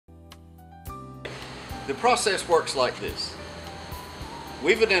The process works like this.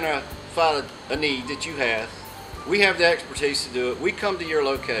 We've identified a need that you have. We have the expertise to do it. We come to your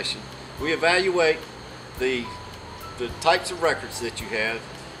location. We evaluate the types of records that you have,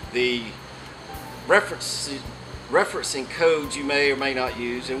 the referencing codes you may or may not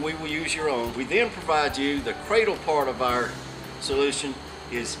use, and we will use your own. We then provide you the cradle part of our solution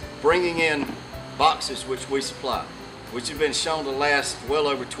is bringing in boxes which we supply, which have been shown to last well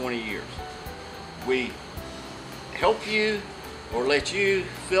over 20 years. We help you or let you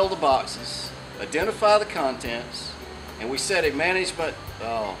fill the boxes, identify the contents, and we set a management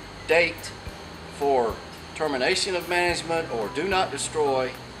date for termination of management or do not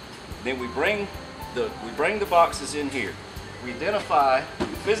destroy. Then we bring the boxes in here. We identify,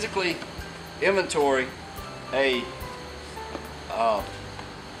 physically inventory the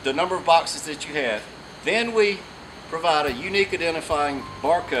number of boxes that you have. Then we provide a unique identifying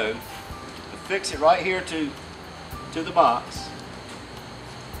barcode, affix it right here to the box.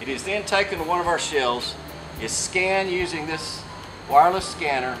 It is then taken to one of our shelves, is scanned using this wireless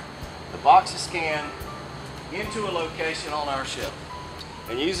scanner. The box is scanned into a location on our shelf.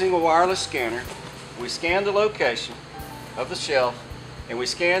 And using a wireless scanner, we scan the location of the shelf and we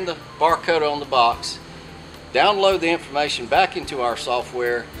scan the barcode on the box, download the information back into our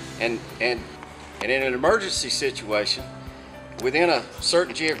software, and in an emergency situation within a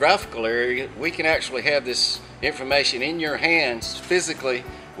certain geographical area, we can actually have this information in your hands physically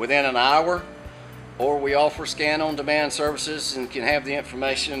within an hour, or we offer scan-on-demand services and can have the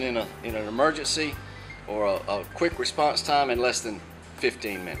information in an emergency or a quick response time in less than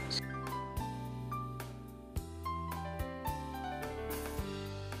 15 minutes.